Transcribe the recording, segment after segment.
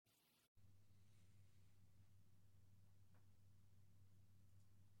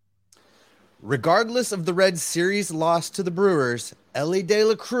Regardless of the Reds' series loss to the Brewers, Elly De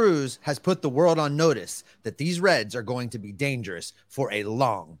La Cruz has put the world on notice that these Reds are going to be dangerous for a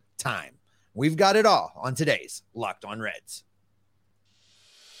long time. We've got it all on today's Locked On Reds.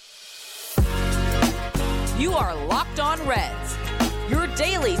 You are Locked On Reds, your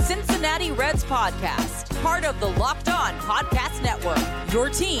daily Cincinnati Reds podcast, part of the Locked On Podcast Network, your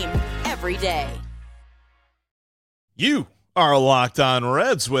team every day. You are Locked On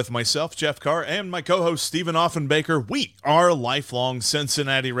Reds with myself, Jeff Carr, and my co-host, Stephen Offenbaker. We are lifelong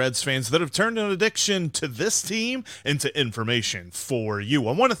Cincinnati Reds fans that have turned an addiction to this team into information for you.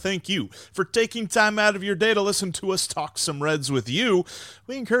 I want to thank you for taking time out of your day to listen to us talk some Reds with you.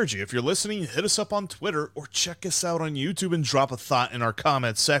 We encourage you, if you're listening, hit us up on Twitter or check us out on YouTube and drop a thought in our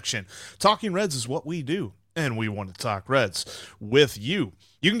comments section. Talking Reds is what we do, and we want to talk Reds with you.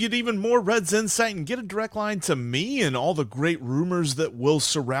 You can get even more Reds insight and get a direct line to me and all the great rumors that will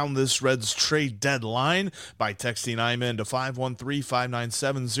surround this Reds trade deadline by texting IMN to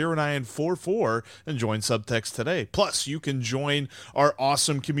 513-597-0944 and join Subtext today. Plus, you can join our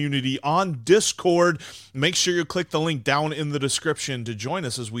awesome community on Discord. Make sure you click the link down in the description to join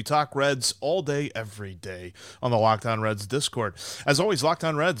us as we talk Reds all day, every day on the Locked On Reds Discord. As always, Locked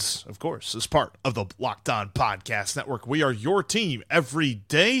On Reds, of course, is part of the Locked On Podcast Network. We are your team every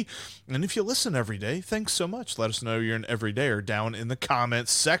day. And if you listen every day, thanks so much. Let us know you're an everydayer down in the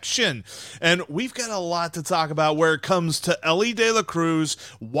comments section. And we've got a lot to talk about where it comes to Elly De La Cruz,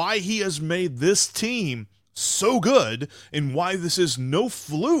 why he has made this team so good, and why this is no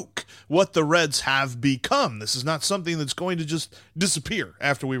fluke what the Reds have become. This is not something that's going to just disappear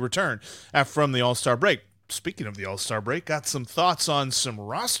after we return from the All-Star break. Speaking of the All-Star break, got some thoughts on some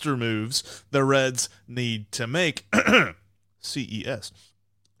roster moves the Reds need to make. CES.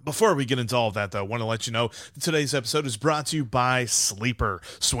 Before we get into all of that, though, I want to let you know that today's episode is brought to you by Sleeper.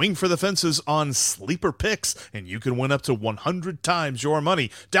 Swing for the fences on Sleeper Picks, and you can win up to 100 times your money.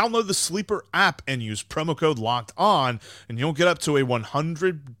 Download the Sleeper app and use promo code LOCKEDON, and you'll get up to a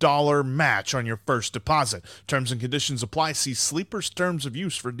 $100 match on your first deposit. Terms and conditions apply. See Sleeper's terms of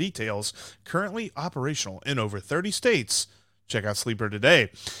use for details. Currently operational in over 30 states. Check out Sleeper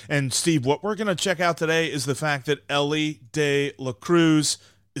today. And Steve, what we're going to check out today is the fact that Elly De La Cruz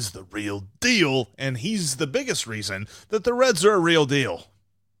is the real deal, and he's the biggest reason that the Reds are a real deal.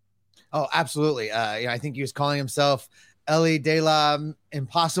 Oh, absolutely. I think he was calling himself Elly De La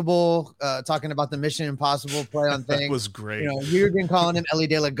Impossible, talking about the Mission Impossible play on thing. That was great. We've been calling him Elly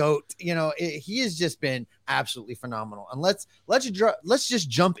De La Goat. He has just been absolutely phenomenal. And let's just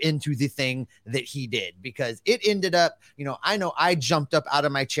jump into the thing that he did, because it ended up, I know I jumped up out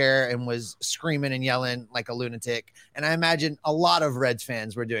of my chair and was screaming and yelling like a lunatic. And I imagine a lot of Reds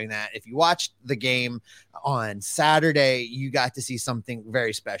fans were doing that. If you watched the game on Saturday, you got to see something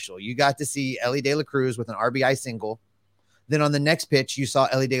very special. You got to see Elly De La Cruz with an RBI single. Then on the next pitch, you saw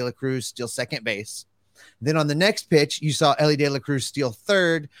Elly De La Cruz steal second base. Then on the next pitch, you saw Elly De La Cruz steal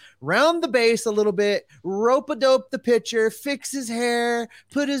third, round the base a little bit, rope-a-dope the pitcher, fix his hair,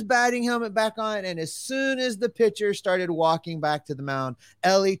 put his batting helmet back on, and as soon as the pitcher started walking back to the mound,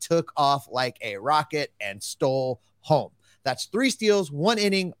 Elly took off like a rocket and stole home. That's 3 steals, 1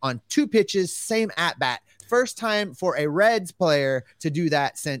 inning on 2 pitches, same at-bat. First time for a Reds player to do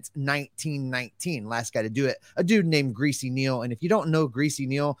that since 1919. Last guy to do it, a dude named Greasy Neal. And if you don't know Greasy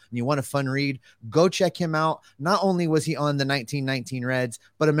Neal and you want a fun read, go check him out. Not only was he on the 1919 Reds,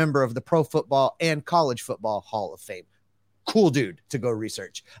 but a member of the Pro Football and College Football Hall of Fame. Cool dude to go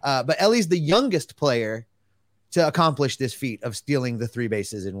research. But Elly's the youngest player to accomplish this feat of stealing the 3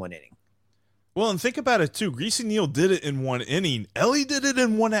 bases in 1 inning. Well, and think about it, too. Greasy Neal did it in 1 inning. Elly did it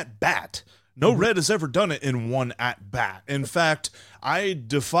in 1 at-bat. No Red has ever done it in 1 at-bat. In fact, I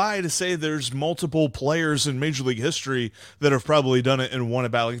defy to say there's multiple players in Major League history that have probably done it in 1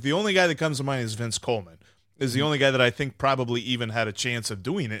 at-bat. Like, the only guy that comes to mind is Vince Coleman, is the only guy that I think probably even had a chance of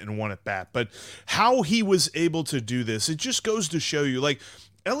doing it in 1 at-bat. But how he was able to do this, it just goes to show you, like,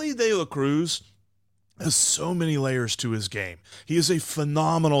 Elly De La Cruz has so many layers to his game. He is a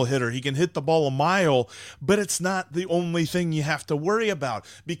phenomenal hitter. He can hit the ball a mile, but it's not the only thing you have to worry about.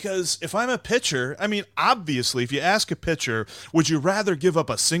 Because if I'm a pitcher, obviously, if you ask a pitcher, would you rather give up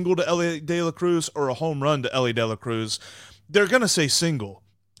a single to Elly De La Cruz or a home run to Elly De La Cruz? They're going to say single.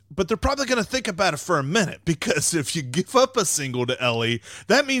 But they're probably going to think about it for a minute, because if you give up a single to Elly,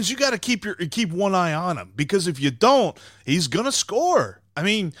 that means you got to keep one eye on him. Because if you don't, he's going to score.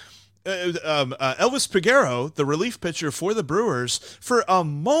 Elvis Peguero, the relief pitcher for the Brewers, for a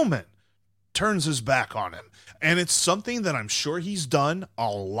moment turns his back on him. And it's something that I'm sure he's done a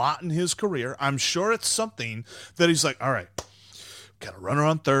lot in his career. I'm sure it's something that he's like, all right, got a runner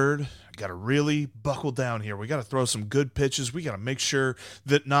on third. Got to really buckle down here. We got to throw some good pitches. We got to make sure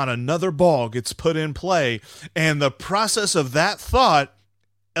that not another ball gets put in play. And the process of that thought,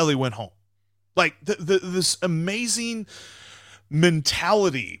 Elly went home. Like this amazing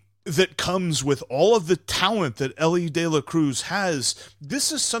mentality that comes with all of the talent that Elly De La Cruz has.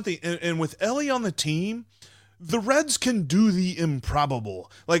 This is something, and with Elly on the team, the Reds can do the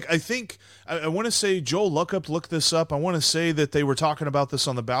improbable. Like, I think, I want to say Joel Luckup looked this up. I want to say that they were talking about this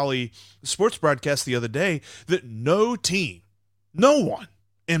on the Bally sports broadcast the other day, that no team, no one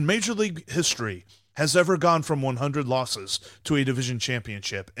in Major League history has ever gone from 100 losses to a division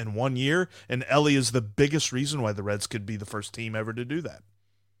championship in 1 year, and Elly is the biggest reason why the Reds could be the first team ever to do that.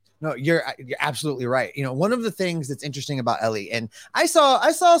 No, you're absolutely right. You know, one of the things that's interesting about Elly, and I saw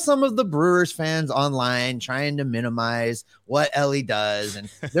some of the Brewers fans online trying to minimize what Elly does. And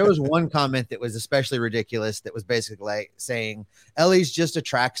there was one comment that was especially ridiculous that was basically like saying Elly's just a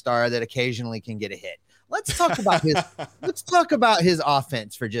track star that occasionally can get a hit. Let's talk about his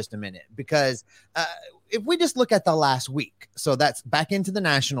offense for just a minute, because if we just look at the last week, so that's back into the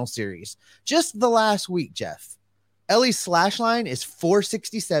National Series, just the last week, Jeff, Elly's slash line is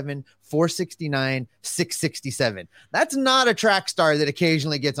 467, 469, 667. That's not a track star that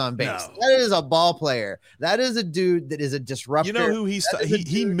occasionally gets on base. No. That is a ball player. That is a dude that is a disruptor. You know who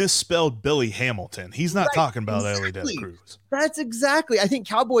he misspelled Billy Hamilton. He's not talking about Elly De La Cruz. That's exactly. I think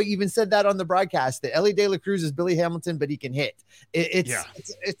Cowboy even said that on the broadcast, that Elly De La Cruz is Billy Hamilton, but he can hit.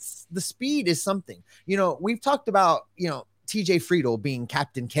 It's the speed is something. You know, we've talked about, you know, TJ Friedel being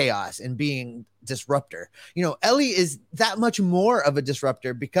Captain Chaos and being disruptor. You know, Elly is that much more of a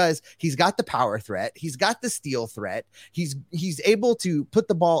disruptor because he's got the power threat, he's got the steal threat, he's able to put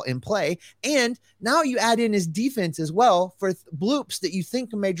the ball in play, and now you add in his defense as well for bloops that you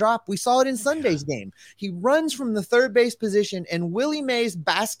think may drop. We saw it in Sunday's game. He runs from the third base position and Willie Mays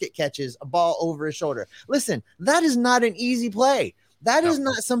basket catches a ball over his shoulder. Listen, that is not an easy play. That is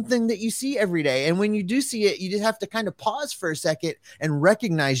not something that you see every day. And when you do see it, you just have to kind of pause for a second and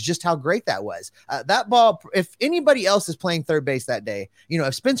recognize just how great that was. That ball, if anybody else is playing third base that day, you know,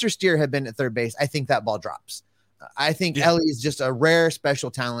 if Spencer Steer had been at third base, I think that ball drops. I think Elly is just a rare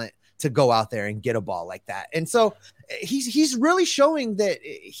special talent to go out there and get a ball like that. And so he's really showing that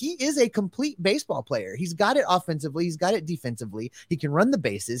he is a complete baseball player. He's got it offensively. He's got it defensively. He can run the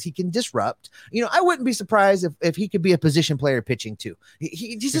bases. He can disrupt. You know, I wouldn't be surprised if he could be a position player pitching too.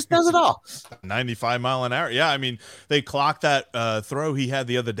 He just does it all. 95 mile an hour. Yeah. I mean, they clocked that throw he had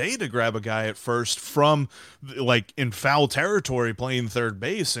the other day to grab a guy at first from like in foul territory playing third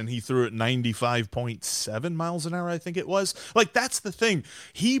base, and he threw it 95.7 miles an hour, I think it was. Like, that's the thing.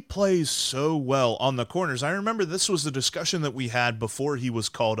 He plays so well on the corners. I remember this was the discussion that we had before he was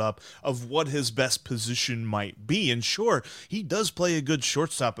called up of what his best position might be. And sure, he does play a good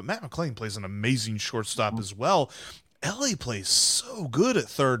shortstop, but Matt McClain plays an amazing shortstop as well. Elly plays so good at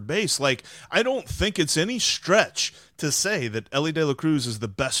third base. Like, I don't think it's any stretch to say that Elly De La Cruz is the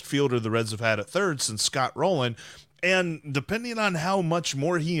best fielder the Reds have had at third since Scott Rowland. And depending on how much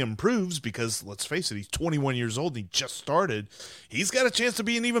more he improves, because let's face it, he's 21 years old and he just started, he's got a chance to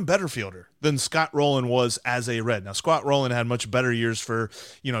be an even better fielder than Scott Rowland was as a Red. Now, Scott Rowland had much better years for,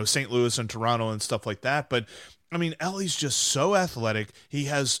 you know, St. Louis and Toronto and stuff like that. But, I mean, Elly's just so athletic. He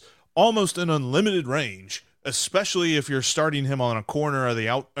has almost an unlimited range, especially if you're starting him on a corner of the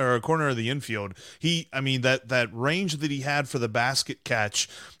out or a corner of the infield. That range that he had for the basket catch,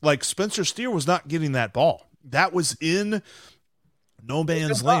 like Spencer Steer was not getting that ball. That was in no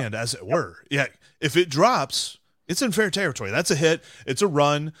man's land, as it were. Yeah, if it drops, it's in fair territory. That's a hit. It's a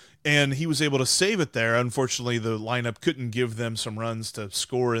run, and he was able to save it there. Unfortunately, the lineup couldn't give them some runs to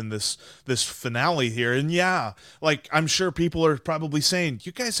score in this finale here. And yeah, like, I'm sure people are probably saying,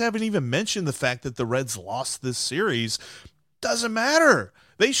 you guys haven't even mentioned the fact that the Reds lost this series. Doesn't matter.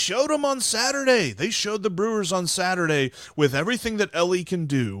 They showed them on Saturday. They showed the Brewers on Saturday with everything that Elly can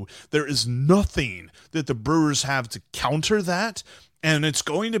do. There is nothing that the Brewers have to counter that. And it's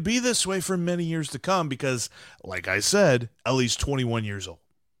going to be this way for many years to come because, like I said, Elly's 21 years old.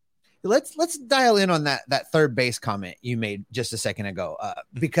 Let's dial in on that third base comment you made just a second ago,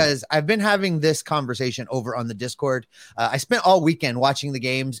 because I've been having this conversation over on the Discord. I spent all weekend watching the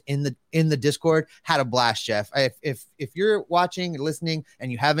games in the Discord. Had a blast, Jeff. If you're watching and listening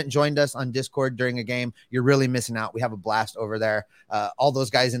and you haven't joined us on Discord during a game, you're really missing out. We have a blast over there. All those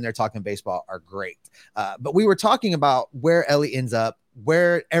guys in there talking baseball are great. But we were talking about where Elly ends up,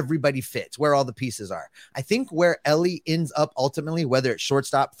 where everybody fits, where all the pieces are. I think where Elly ends up ultimately, whether it's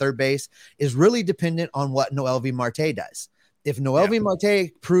shortstop, third base, is really dependent on what Noelvi Marte does. If Noelvi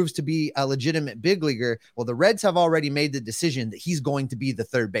Marte proves to be a legitimate big leaguer, well, the Reds have already made the decision that he's going to be the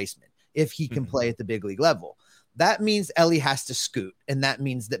third baseman if he can play at the big league level. That means Ellie has to scoot, and that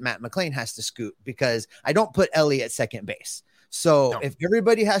means that Matt McLain has to scoot, because I don't put Ellie at second base. So if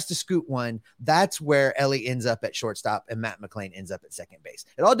everybody has to scoot one, that's where Ellie ends up at shortstop and Matt McLain ends up at second base.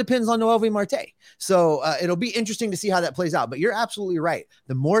 It all depends on Noelvi Marte. So it'll be interesting to see how that plays out. But you're absolutely right.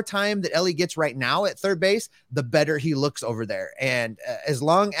 The more time that Ellie gets right now at third base, the better he looks over there. And as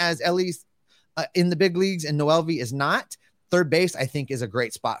long as Ellie's in the big leagues and Noelvi is not, third base, I think, is a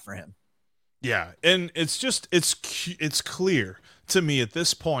great spot for him. Yeah, and it's clear to me at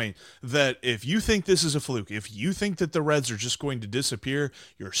this point that if you think this is a fluke, if you think that the Reds are just going to disappear,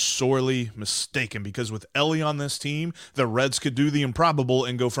 you're sorely mistaken, because with Ellie on this team, the Reds could do the improbable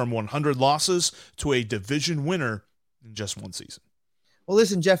and go from 100 losses to a division winner in just one season. Well,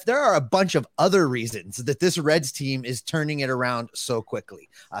 listen, Jeff, there are a bunch of other reasons that this Reds team is turning it around so quickly.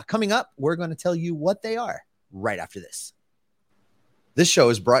 Coming up, we're going to tell you what they are right after this. This show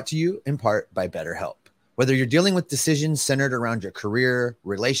is brought to you in part by BetterHelp. Whether you're dealing with decisions centered around your career,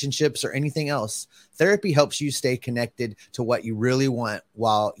 relationships, or anything else, therapy helps you stay connected to what you really want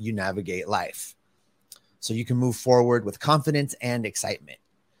while you navigate life, so you can move forward with confidence and excitement.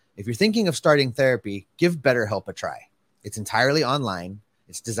 If you're thinking of starting therapy, give BetterHelp a try. It's entirely online.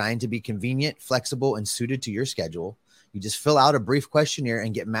 It's designed to be convenient, flexible, and suited to your schedule. You just fill out a brief questionnaire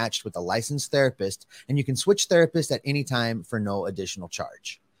and get matched with a licensed therapist, and you can switch therapists at any time for no additional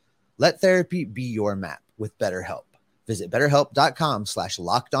charge. Let therapy be your map with BetterHelp. Visit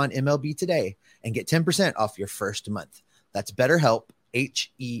BetterHelp.com/LockedOnMLB today and get 10% off your first month. That's BetterHelp,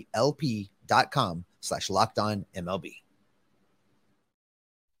 HELP.com/LockedOnMLB.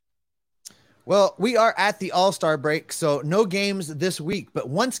 Well, we are at the All-Star break, so no games this week. But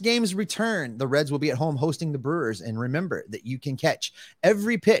once games return, the Reds will be at home hosting the Brewers. And remember that you can catch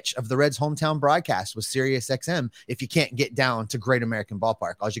every pitch of the Reds' hometown broadcast with SiriusXM if you can't get down to Great American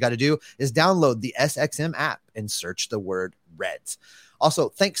Ballpark. All you got to do is download the SXM app and search the word Reds. Also,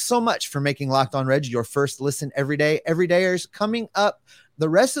 thanks so much for making Locked On Reds your first listen every day. Everydayers, coming up the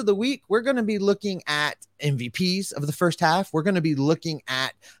rest of the week, we're going to be looking at MVPs of the first half. We're going to be looking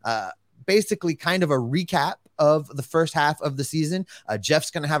at basically kind of a recap of the first half of the season. Jeff's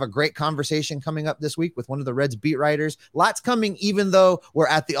going to have a great conversation coming up this week with one of the Reds beat writers. Lots coming, even though we're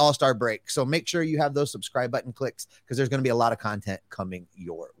at the All-Star break. So make sure you have those subscribe button clicks, because there's going to be a lot of content coming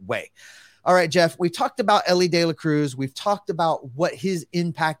your way. All right, Jeff, we talked about Ellie De La Cruz. We've talked about what his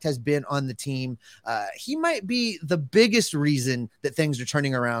impact has been on the team. He might be the biggest reason that things are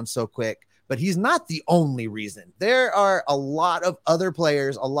turning around so quick, but he's not the only reason. There are a lot of other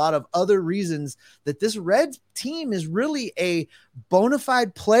players, a lot of other reasons that this Reds team is really a bona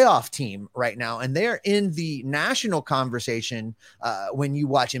fide playoff team right now. And they're in the national conversation when you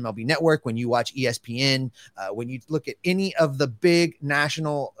watch MLB Network, when you watch ESPN, when you look at any of the big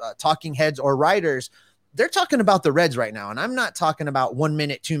national talking heads or writers. They're talking about the Reds right now. And I'm not talking about 1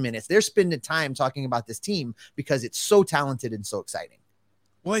 minute, 2 minutes. They're spending time talking about this team because it's so talented and so exciting.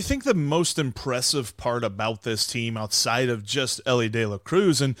 Well, I think the most impressive part about this team, outside of just Ellie De La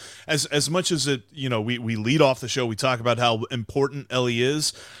Cruz, and as much as it, we lead off the show, we talk about how important Ellie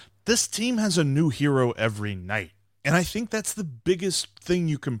is, this team has a new hero every night. And I think that's the biggest thing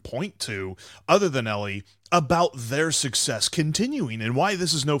you can point to, other than Ellie, about their success continuing and why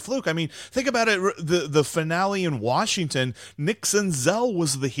this is no fluke. I mean, think about it. The finale in Washington, Nick Senzel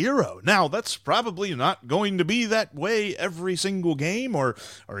was the hero. Now, that's probably not going to be that way every single game or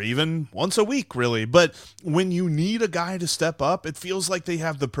even once a week, really. But when you need a guy to step up, it feels like they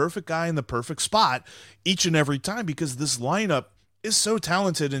have the perfect guy in the perfect spot each and every time, because this lineup is so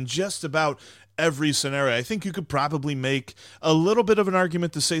talented in just about every scenario. I think you could probably make a little bit of an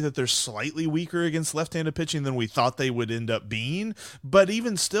argument to say that they're slightly weaker against left-handed pitching than we thought they would end up being. But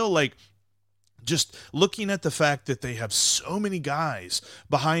even still, just looking at the fact that they have so many guys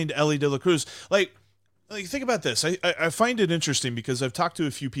behind Ellie De La Cruz, think about this. I find it interesting because I've talked to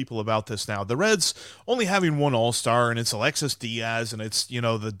a few people about this now. The Reds only having one All-Star, and it's Alexis Diaz, and it's,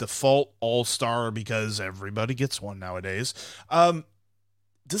 the default All-Star because everybody gets one nowadays.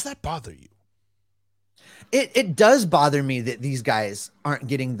 Does that bother you? It does bother me that these guys aren't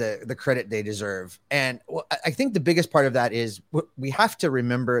getting the credit they deserve. And I think the biggest part of that is we have to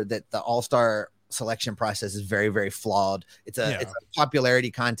remember that the All-Star selection process is very, very flawed. It's a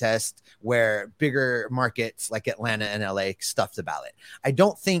popularity contest where bigger markets like Atlanta and LA stuff the ballot. I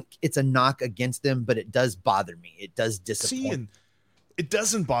don't think it's a knock against them, but it does bother me. It does disappoint. It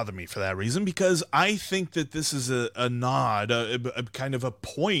doesn't bother me for that reason, because I think that this is a nod, a kind of a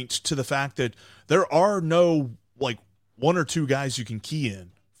point to the fact that there are no one or two guys you can key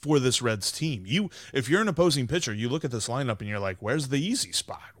in for this Reds team. If you're an opposing pitcher, you look at this lineup and you're like, where's the easy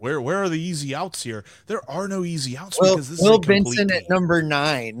spot? Where are the easy outs here? There are no easy outs because this is a complete Benson game. At number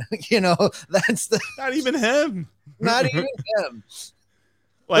 9. That's not even him. Not even him.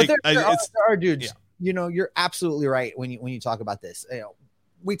 Like there are dudes. Yeah. You're absolutely right when you talk about this.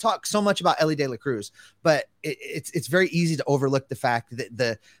 We talk so much about Elly De La Cruz, but it's very easy to overlook the fact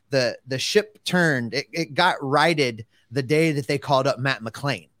that the ship turned. It got righted the day that they called up Matt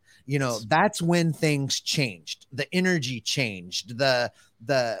McClain. That's when things changed. The energy changed. The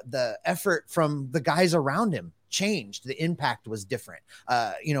effort from the guys around him changed. The impact was different.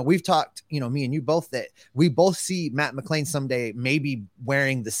 We've talked, me and you both, that we both see Matt McClain someday maybe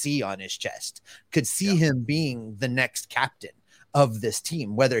wearing the C on his chest. Could see him being the next captain of this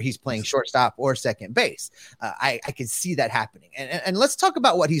team, whether he's playing shortstop or second base. I could see that happening. And let's talk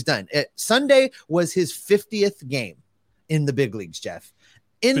about what he's done. Sunday was his 50th game in the big leagues, Jeff.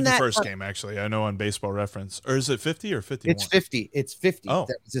 In that first game, actually, I know on Baseball Reference. Or is it 50 or 51? It's 50. It's 50. Oh.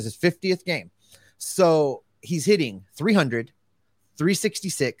 This is his 50th game. So he's hitting 300,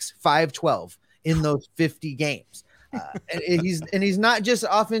 366, 512 in those 50 games. And he's not just an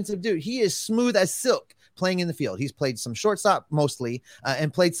offensive dude. He is smooth as silk playing in the field. He's played some shortstop mostly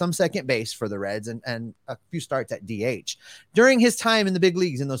and played some second base for the Reds and a few starts at DH. During his time in the big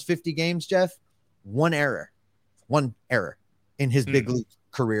leagues in those 50 games, Jeff, one error in his big league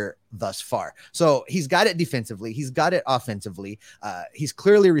career thus far. So he's got it defensively. He's got it offensively. He's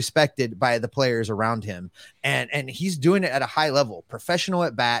clearly respected by the players around him. And he's doing it at a high level, professional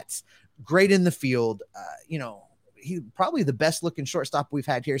at bats, great in the field. He's probably the best looking shortstop we've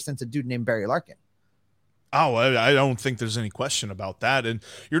had here since a dude named Barry Larkin. Oh, I don't think there's any question about that. And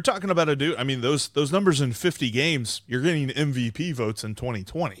you're talking about a dude. I mean, those numbers in 50 games, you're getting MVP votes in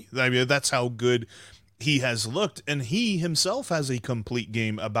 2020. I mean, that's how good he has looked, and he himself has a complete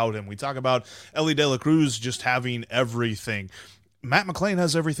game about him. We talk about Elly De La Cruz just having everything. Matt McClain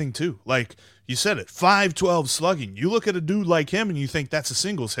has everything too. Like you said it, 512 slugging. You look at a dude like him and you think that's a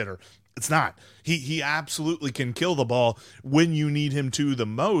singles hitter. It's not. He absolutely can kill the ball when you need him to the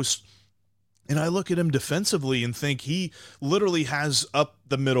most. And I look at him defensively and think he literally has up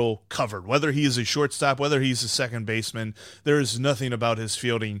the middle covered. Whether he is a shortstop, whether he's a second baseman, there is nothing about his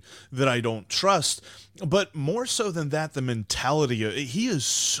fielding that I don't trust. But more so than that, the mentality, he is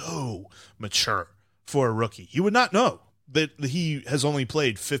so mature for a rookie. You would not know that he has only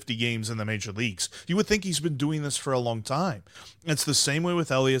played 50 games in the major leagues. You would think he's been doing this for a long time. It's the same way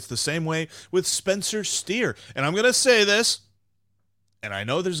with Elliott. It's the same way with Spencer Steer. And I'm going to say this, and I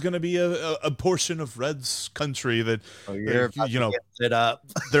know there's going to be a portion of Reds country that, it up.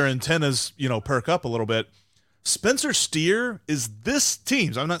 their antennas, perk up a little bit. Spencer Steer is this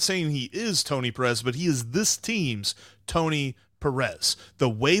team's, I'm not saying he is Tony Perez, but he is this team's Tony Perez. The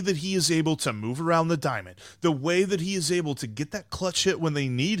way that he is able to move around the diamond, the way that he is able to get that clutch hit when they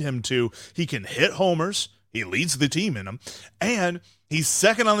need him to, he can hit homers. He leads the team in them, and he's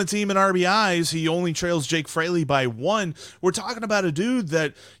second on the team in RBIs. He only trails Jake Fraley by 1. We're talking about a dude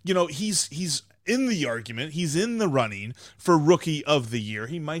that, he's in the argument. He's in the running for Rookie of the Year.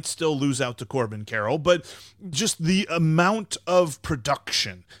 He might still lose out to Corbin Carroll, but just the amount of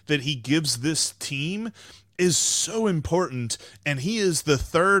production that he gives this team is so important, and he is the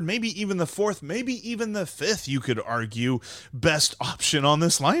third, maybe even the fourth, maybe even the fifth, you could argue, best option on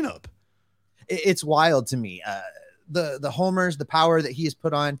this lineup. It's wild to me. The homers, the power that he has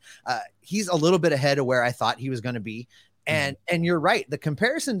put on, he's a little bit ahead of where I thought he was going to be. And you're right. The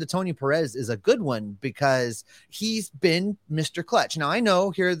comparison to Tony Perez is a good one because he's been Mr. Clutch. Now, I know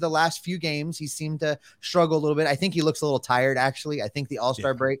here the last few games, he seemed to struggle a little bit. I think he looks a little tired, actually. I think the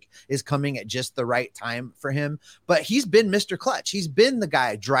All-Star break is coming at just the right time for him. But he's been Mr. Clutch. He's been the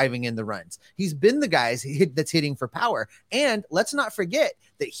guy driving in the runs. He's been the guy that's hitting for power. And let's not forget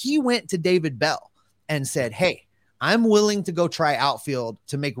that he went to David Bell and said, hey, I'm willing to go try outfield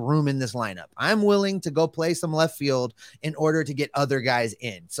to make room in this lineup. I'm willing to go play some left field in order to get other guys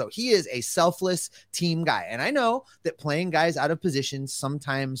in. So he is a selfless team guy. And I know that playing guys out of position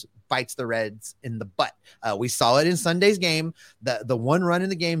sometimes bites the Reds in the butt. We saw it in Sunday's game. The one run in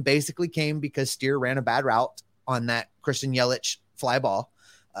the game basically came because Steer ran a bad route on that Christian Yelich fly ball.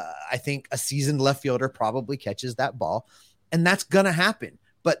 I think a seasoned left fielder probably catches that ball, and that's going to happen.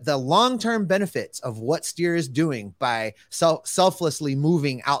 but the long-term benefits of what Steer is doing by selflessly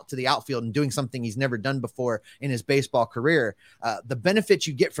moving out to the outfield and doing something he's never done before in his baseball career, the benefits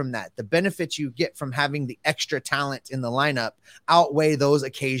you get from that, the benefits you get from having the extra talent in the lineup outweigh those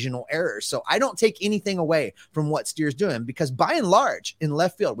occasional errors. So I don't take anything away from what Steer's doing, because by and large in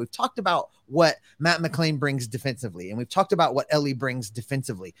left field, we've talked about what Matt McClain brings defensively, and we've talked about what Ellie brings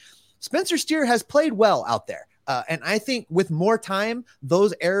defensively. Spencer Steer has played well out there. And I think with more time,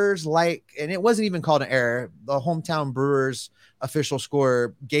 those errors, and it wasn't even called an error, the hometown Brewers official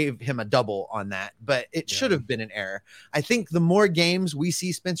score gave him a double on that, but it should have been an error. I think the more games we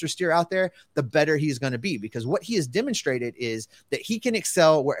see Spencer Steer out there, the better he's going to be, because what he has demonstrated is that he can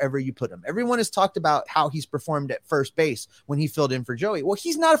excel wherever you put him. Everyone has talked about how he's performed at first base when he filled in for Joey. Well,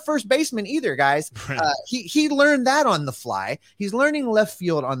 he's not a first baseman either, guys. Right. He learned that on the fly. He's learning left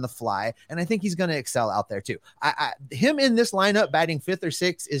field on the fly, and I think he's going to excel out there too. Him in this lineup batting 5th or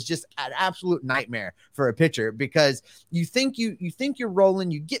 6th is just an absolute nightmare for a pitcher, because you think you're rolling,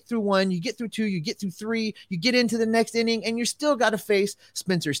 you get through 1, you get through 2, you get through 3, you get into the next inning, and you're still got to face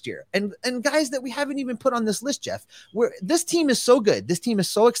Spencer Steer and guys that we haven't even put on this list, Jeff. This team is so good, this team is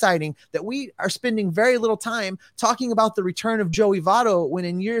so exciting that we are spending very little time talking about the return of Joey Votto, when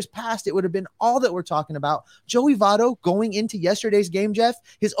in years past it would have been all that we're talking about. Joey Votto going into yesterday's game, Jeff,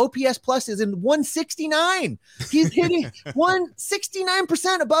 his OPS plus is in 169. He's hitting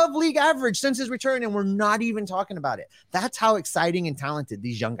 169% above league average since his return, and we're not even talking about it. That's how exciting and talented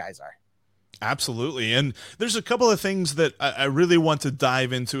these young guys are. Absolutely. And there's a couple of things that I really want to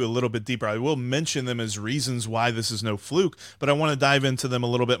dive into a little bit deeper. I will mention them as reasons why this is no fluke, but I want to dive into them a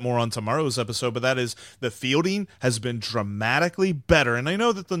little bit more on tomorrow's episode. But that is, the fielding has been dramatically better. And I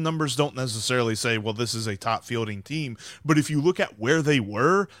know that the numbers don't necessarily say, well, this is a top fielding team. But if you look at where they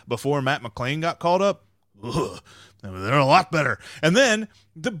were before Matt McClain got called up, they're a lot better. And then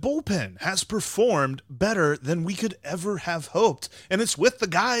the bullpen has performed better than we could ever have hoped. And it's with the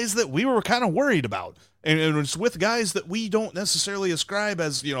guys that we were kind of worried about. And it's with guys that we don't necessarily ascribe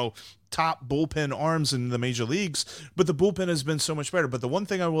as, top bullpen arms in the major leagues. But the bullpen has been so much better. But the one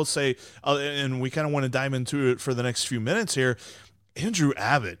thing I will say, and we kind of want to dive into it for the next few minutes here, Andrew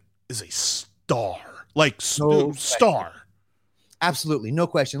Abbott is a star. Star. Absolutely. No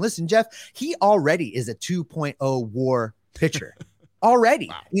question. Listen, Jeff, he already is a 2.0 WAR pitcher already.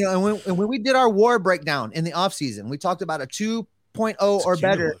 Wow. And when we did our WAR breakdown in the offseason, we talked about a 2.0 or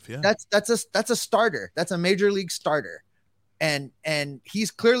better. Yeah. That's a starter. That's a major league starter. And he's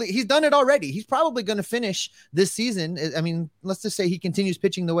done it already. He's probably going to finish this season. I mean, let's just say he continues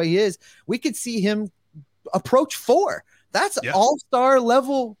pitching the way he is. We could see him approach 4. That's all-star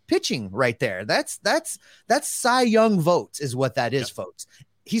level pitching right there. That's Cy Young votes is what that is, folks.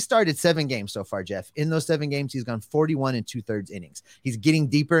 He started 7 games so far, Jeff. In those 7 games, he's gone 41 2/3 innings. He's getting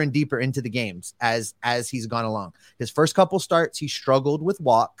deeper and deeper into the games as he's gone along. His first couple starts, he struggled with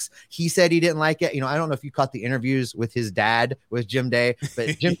walks. He said he didn't like it. I don't know if you caught the interviews with his dad, with Jim Day,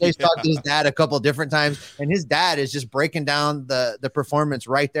 but Jim Day's talked to his dad a couple different times, and his dad is just breaking down the performance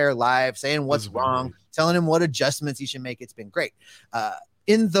right there live, saying what's wrong, telling him what adjustments he should make. It's been great.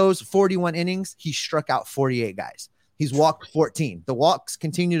 In those 41 innings, he struck out 48 guys. He's walked 14. The walks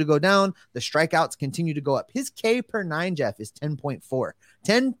continue to go down. The strikeouts continue to go up. His K per 9, Jeff, is 10.4.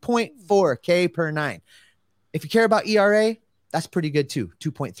 10.4 K per 9. If you care about ERA, that's pretty good too.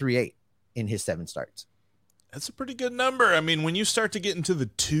 2.38 in his 7 starts. That's a pretty good number. I mean, when you start to get into the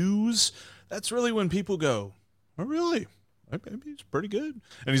 2s, that's really when people go, oh, really? Maybe he's pretty good.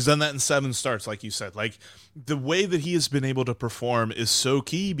 And he's done that in 7 starts, like you said. Like, the way that he has been able to perform is so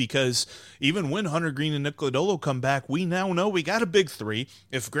key, because even when Hunter Green and Nick Lodolo come back, we now know we got a big 3.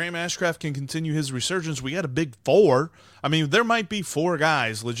 If Graham Ashcraft can continue his resurgence, we got a big 4. I mean, there might be 4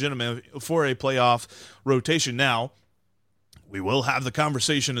 guys legitimate for a playoff rotation. Now, we will have the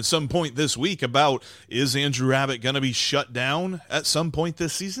conversation at some point this week about, is Andrew Abbott going to be shut down at some point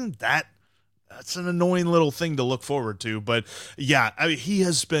this season? That's an annoying little thing to look forward to. But yeah, I mean, he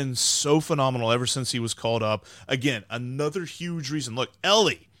has been so phenomenal ever since he was called up. Again, another huge reason. Look,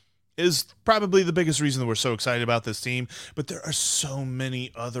 Ellie is probably the biggest reason that we're so excited about this team, but there are so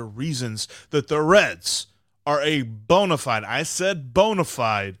many other reasons that the Reds are a bona fide, I said bona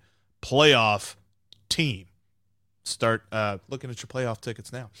fide, playoff team. Start looking at your playoff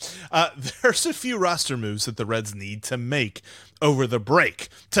tickets now. There's a few roster moves that the Reds need to make over the break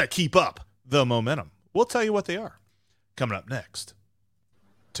to keep up the momentum. We'll tell you what they are coming up next.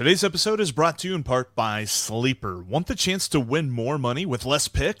 Today's episode is brought to you in part by Sleeper. Want the chance to win more money with less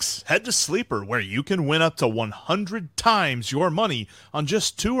picks? Head to Sleeper, where you can win up to 100 times your money on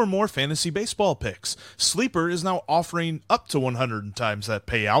just 2 or more fantasy baseball picks. Sleeper is now offering up to 100 times that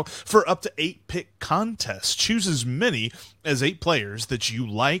payout for up to 8 pick contests. Choose as many as 8 players that you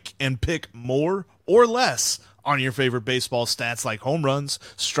like and pick more or less on your favorite baseball stats like home runs,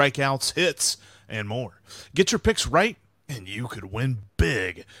 strikeouts, hits, and more. Get your picks right, and you could win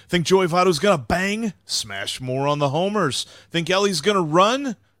big. Think Joey Votto's going to bang? Smash more on the homers. Think Ellie's going to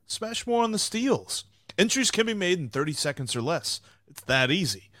run? Smash more on the steals. Entries can be made in 30 seconds or less. It's that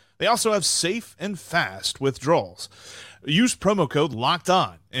easy. They also have safe and fast withdrawals. Use promo code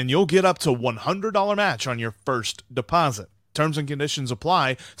LOCKEDON, and you'll get up to $100 match on your first deposit. Terms and conditions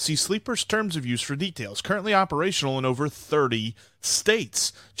apply. See Sleeper's terms of use for details. Currently operational in over 30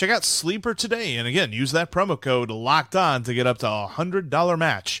 states. Check out Sleeper today. And again, use that promo code LOCKEDON to get up to a $100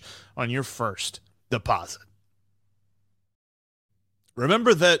 match on your first deposit.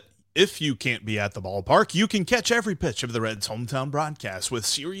 Remember that if you can't be at the ballpark, you can catch every pitch of the Reds' hometown broadcast with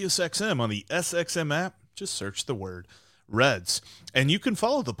SiriusXM on the SXM app. Just search the word Reds. And you can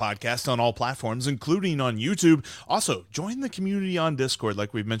follow the podcast on all platforms, including on YouTube. Also, join the community on Discord,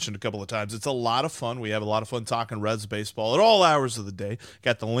 like we've mentioned a couple of times. It's a lot of fun. We have a lot of fun talking Reds baseball at all hours of the day.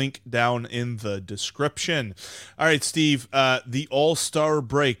 Got the link down in the description. All right, Steve, the All-Star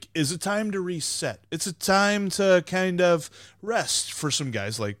break is a time to reset. It's a time to kind of rest for some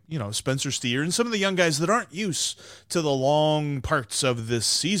guys like, Spencer Steer and some of the young guys that aren't used to the long parts of this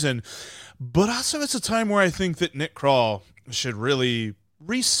season. But also it's a time where I think that Nick Krall should really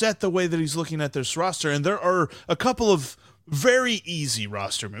reset the way that he's looking at this roster. And there are a couple of very easy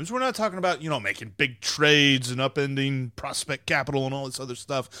roster moves. We're not talking about, making big trades and upending prospect capital and all this other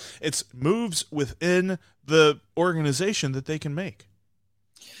stuff. It's moves within the organization that they can make.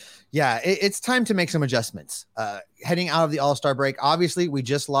 Yeah, it's time to make some adjustments. Heading out of the All-Star break, obviously we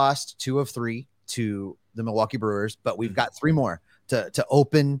just lost 2 of 3 to the Milwaukee Brewers, but we've got 3 more to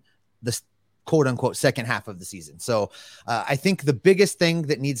open the quote unquote second half of the season. So I think the biggest thing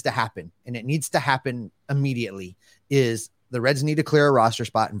that needs to happen, and it needs to happen immediately, is the Reds need to clear a roster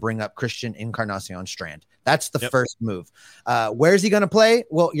spot and bring up Christian Encarnacion Strand. That's the first move. Where's he going to play?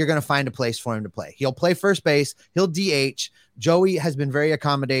 Well, you're going to find a place for him to play. He'll play first base. He'll DH. Joey has been very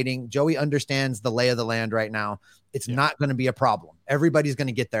accommodating. Joey understands the lay of the land right now. It's not going to be a problem. Everybody's going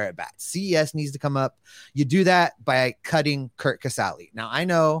to get there at bat. CES needs to come up. You do that by cutting Kurt Casale. Now, I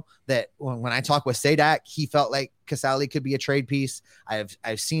know that when I talk with Sadak, he felt like Casale could be a trade piece.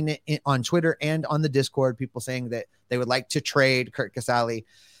 I've seen it on Twitter and on the Discord, people saying that they would like to trade Kurt Casale.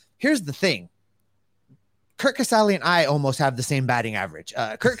 Here's the thing. Kurt Casale and I almost have the same batting average.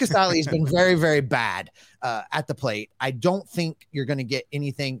 Kurt Casale has been very, very bad at the plate. I don't think you're going to get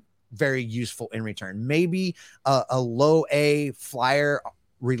anything very useful in return. Maybe a low A flyer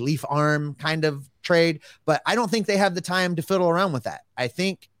relief arm kind of trade, but I don't think they have the time to fiddle around with that. I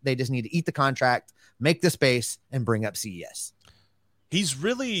think they just need to eat the contract, make the space, and bring up CES. He's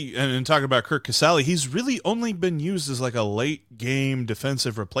really, and talking about Kurt Casale, he's really only been used as like a late game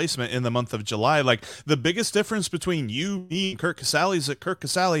defensive replacement in the month of July. Like the biggest difference between you, me, and Kurt Casale is that Kurt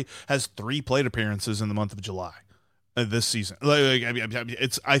Casale has 3 plate appearances in the month of July. This season.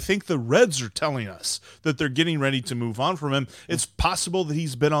 I think the Reds are telling us that they're getting ready to move on from him. It's possible that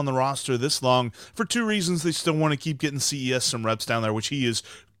he's been on the roster this long for 2 reasons. They still want to keep getting CES some reps down there, which he is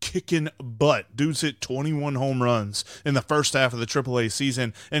kicking butt. Dude's hit 21 home runs in the first half of the AAA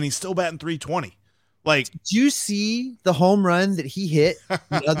season, and he's still batting .320. Like, did you see the home run that he hit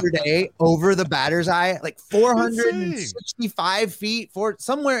the other day over the batter's eye? Like 465 feet,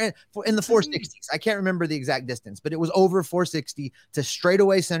 somewhere in the 460s. I can't remember the exact distance, but it was over 460 to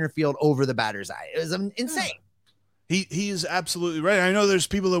straightaway center field over the batter's eye. It was insane. He is absolutely right. I know there's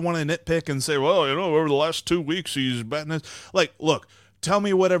people that want to nitpick and say, well, over the last 2 weeks he's batting it. Like, look. Tell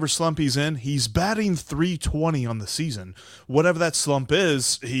me whatever slump he's in. He's batting .320 on the season. Whatever that slump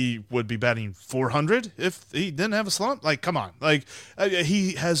is, he would be batting .400 if he didn't have a slump. Like, come on. Like,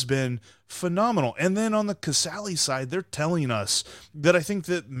 he has been phenomenal. And then on the Casale side, they're telling us that I think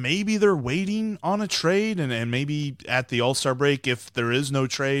that maybe they're waiting on a trade, and maybe at the All-Star break, if there is no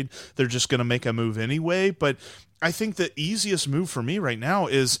trade, they're just going to make a move anyway. But I think the easiest move for me right now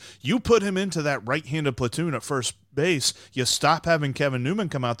is you put him into that right-handed platoon at first base. You stop having Kevin Newman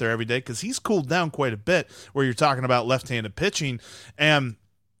come out there every day because he's cooled down quite a bit where you're talking about left-handed pitching. And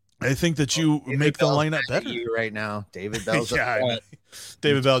I think that you make the lineup better. Right now, David Bell's yeah,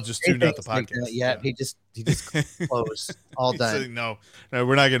 David Bell just tuned out the Like podcast. yeah, he just closed. All done. Saying, no,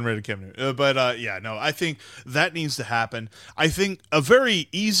 we're not getting rid of Cam Newton. I think that needs to happen. I think a very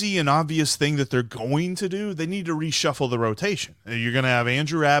easy and obvious thing that they're going to do, they need to reshuffle the rotation. You're going to have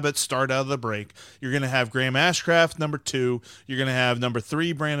Andrew Abbott start out of the break. You're going to have Graham Ashcraft, number 2. You're going to have number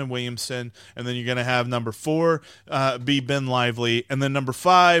 3, Brandon Williamson. And then you're going to have number 4 be Ben Lively. And then number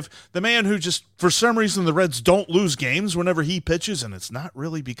 5, the man who just, for some reason, the Reds don't lose games whenever he pitches, and it's not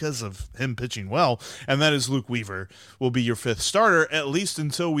really because of him pitching well, and that is Luke Weaver will be your 5th starter, at least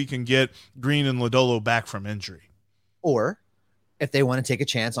until we can get Green and Lodolo back from injury. Or if they want to take a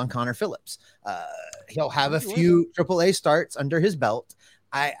chance on Connor Phillips. He'll have a few AAA starts under his belt.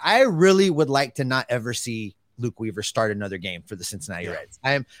 I really would like to not ever see Luke Weaver start another game for the Cincinnati Reds.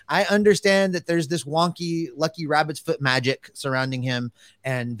 I understand that there's this wonky, lucky rabbit's foot magic surrounding him,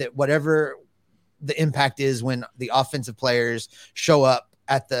 and that whatever the impact is when the offensive players show up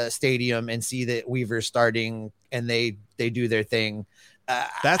at the stadium and see that Weaver's starting and they do their thing.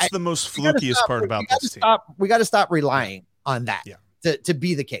 That's the most flukiest part about this team. We got to stop relying on that to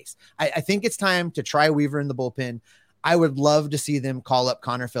be the case. I think it's time to try Weaver in the bullpen. I would love to see them call up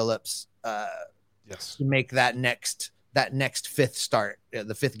Connor Phillips to make that next 5th start,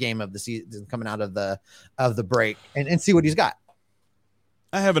 the 5th game of the season coming out of the break, and see what he's got.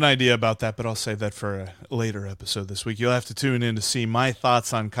 I have an idea about that, but I'll save that for a later episode this week. You'll have to tune in to see my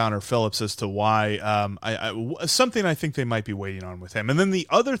thoughts on Connor Phillips as to why something I think they might be waiting on with him. And then the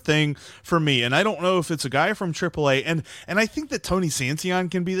other thing for me, and I don't know if it's a guy from AAA, and I think that Tony Santillan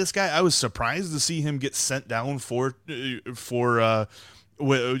can be this guy. I was surprised to see him get sent down for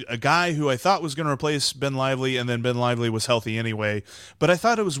a guy who I thought was going to replace Ben Lively, and then Ben Lively was healthy anyway. But I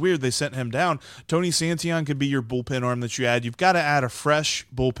thought it was weird they sent him down. Tony Santillan could be your bullpen arm that you add. You've got to add a fresh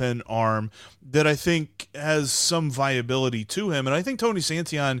bullpen arm that I think has some viability to him. And I think Tony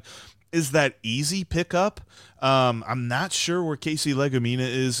Santillan is that easy pickup. I'm not sure where Casey Legumina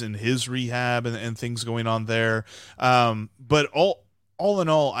is in his rehab and things going on there. But all in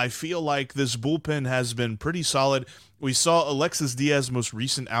all, I feel like this bullpen has been pretty solid. We saw Alexis Diaz's most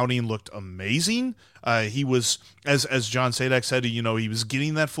recent outing looked amazing. He was, as John Sadak said, he was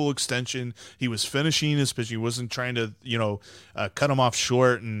getting that full extension. He was finishing his pitch. He wasn't trying to, cut him off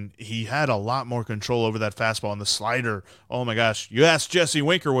short, and he had a lot more control over that fastball and the slider. Oh my gosh. You asked Jesse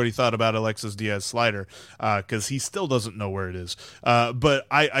Winker what he thought about Alexis Diaz's slider, because he still doesn't know where it is. But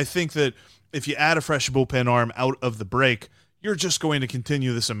I think that if you add a fresh bullpen arm out of the break, you're just going to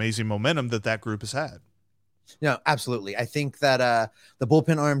continue this amazing momentum that group has had. No, absolutely. I think that the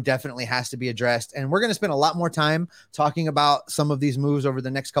bullpen arm definitely has to be addressed, and we're going to spend a lot more time talking about some of these moves over the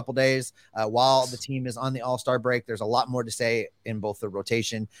next couple days while the team is on the All-Star break. There's a lot more to say in both the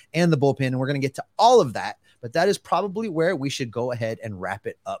rotation and the bullpen, and we're going to get to all of that, but that is probably where we should go ahead and wrap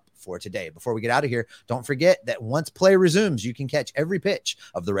it up for today. Before we get out of here, don't forget that once play resumes, you can catch every pitch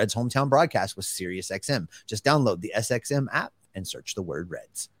of the Reds hometown broadcast with SiriusXM. Just download the SXM app and search the word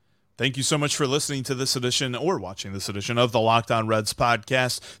Reds. Thank you so much for listening to this edition or watching this edition of the Locked On Reds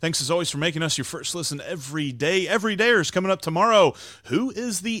podcast. Thanks as always for making us your first listen every day. Every Dayers coming up tomorrow. Who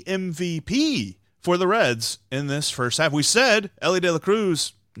is the MVP for the Reds in this first half? We said Elly De La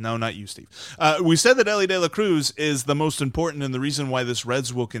Cruz. No, not you, Steve. We said that Elly De La Cruz is the most important, and the reason why this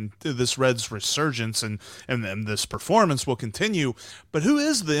Reds resurgence and this performance will continue. But who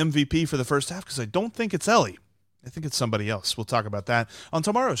is the MVP for the first half? Because I don't think it's Elly. I think it's somebody else. We'll talk about that on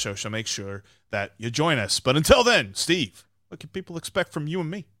tomorrow's show, so make sure that you join us. But until then, Steve, what can people expect from you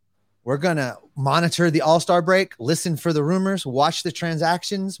and me? We're going to monitor the All-Star break, listen for the rumors, watch the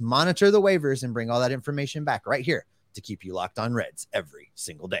transactions, monitor the waivers, and bring all that information back right here to keep you locked on Reds every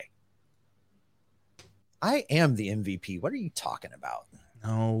single day. I am the MVP. What are you talking about?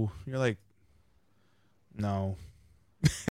 No, you're like, no.